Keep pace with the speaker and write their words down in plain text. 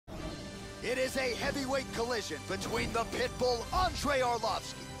It is a heavyweight collision between the Pitbull Andrei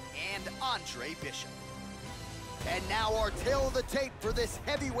Arlovski and Andre Bishop. And now our tale of the tape for this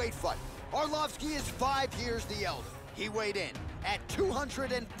heavyweight fight. Arlovski is 5 years the elder. He weighed in at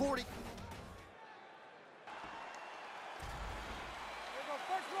 240.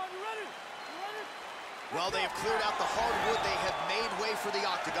 Well, they have cleared out the hardwood. They have made way for the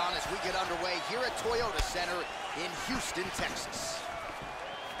octagon as we get underway here at Toyota Center in Houston, Texas.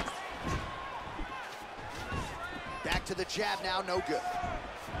 Back to the jab now, no good.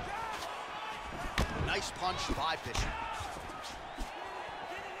 Nice punch by Bishop.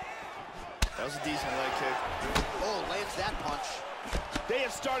 That was a decent leg kick. Oh, lands that punch. They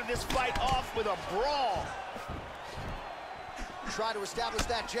have started this fight off with a brawl. Try to establish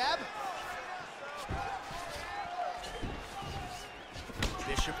that jab.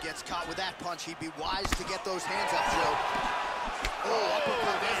 Bishop gets caught with that punch. He'd be wise to get those hands up, Joe. Oh,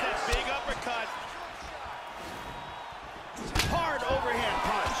 uppercut. There's that big uppercut. Hard overhand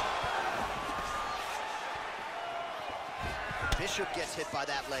punch. Bishop gets hit by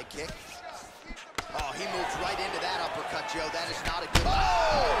that leg kick. Oh, he moves right into that uppercut, Joe. That is not a good...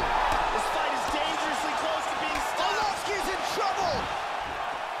 Oh! This fight is dangerously close to being stopped. Arlovski's in trouble!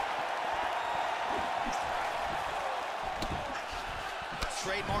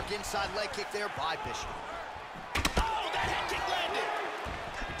 Trademark inside leg kick there by Bishop. Oh, that head kick landed!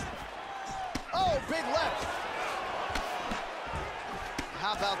 Oh, big left.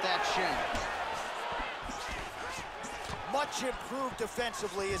 How about that shin? Much improved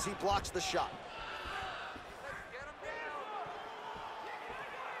defensively as he blocks the shot.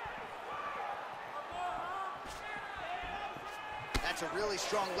 That's a really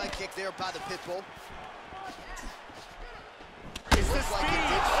strong leg kick there by the Pitbull. It's the speed. Like it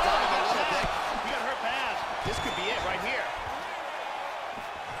did stun him a little bit. He got hurt bad. This could be it right here.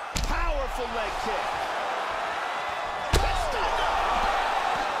 Powerful leg kick. That's stopped up.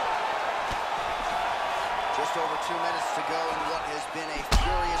 Just over 2 minutes to go in what has been a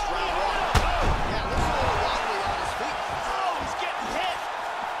furious round one. Yeah, looks a little wobbly on his feet. Oh, he's getting hit.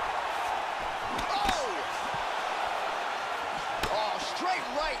 Oh! Oh, straight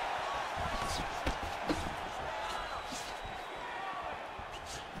right.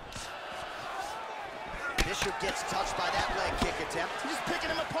 Bishop gets touched by that leg kick attempt. He's just picking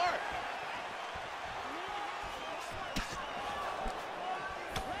him apart.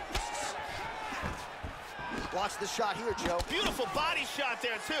 Watch the shot here, Joe. Beautiful body shot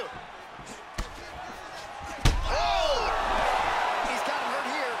there, too. Oh! He's got him hurt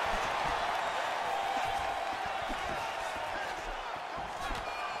here.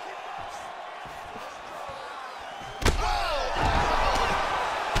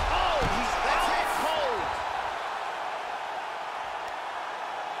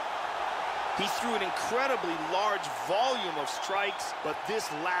 He threw an incredibly large volume of strikes, but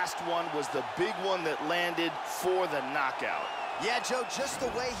this last one was the big one that landed for the knockout. Yeah, Joe, just the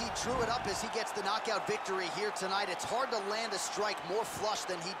way he drew it up as he gets the knockout victory here tonight, it's hard to land a strike more flush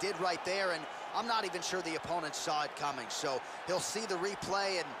than he did right there, and I'm not even sure the opponent saw it coming. So he'll see the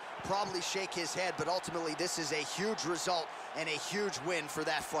replay and probably shake his head, but ultimately this is a huge result and a huge win for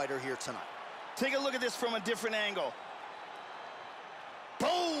that fighter here tonight. Take a look at this from a different angle.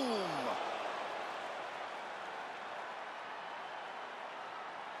 Boom!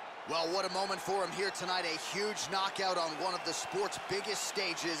 Well, what a moment for him here tonight. A huge knockout on one of the sport's biggest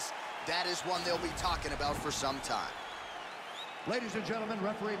stages. That is one they'll be talking about for some time. Ladies and gentlemen,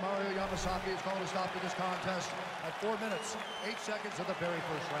 referee Mario Yamasaki has called a stop to this contest at 4 minutes, 8 seconds of the very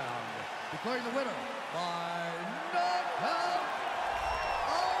first round. Declaring the winner by knockout,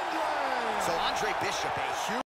 Andre! So Andre Bishop, a huge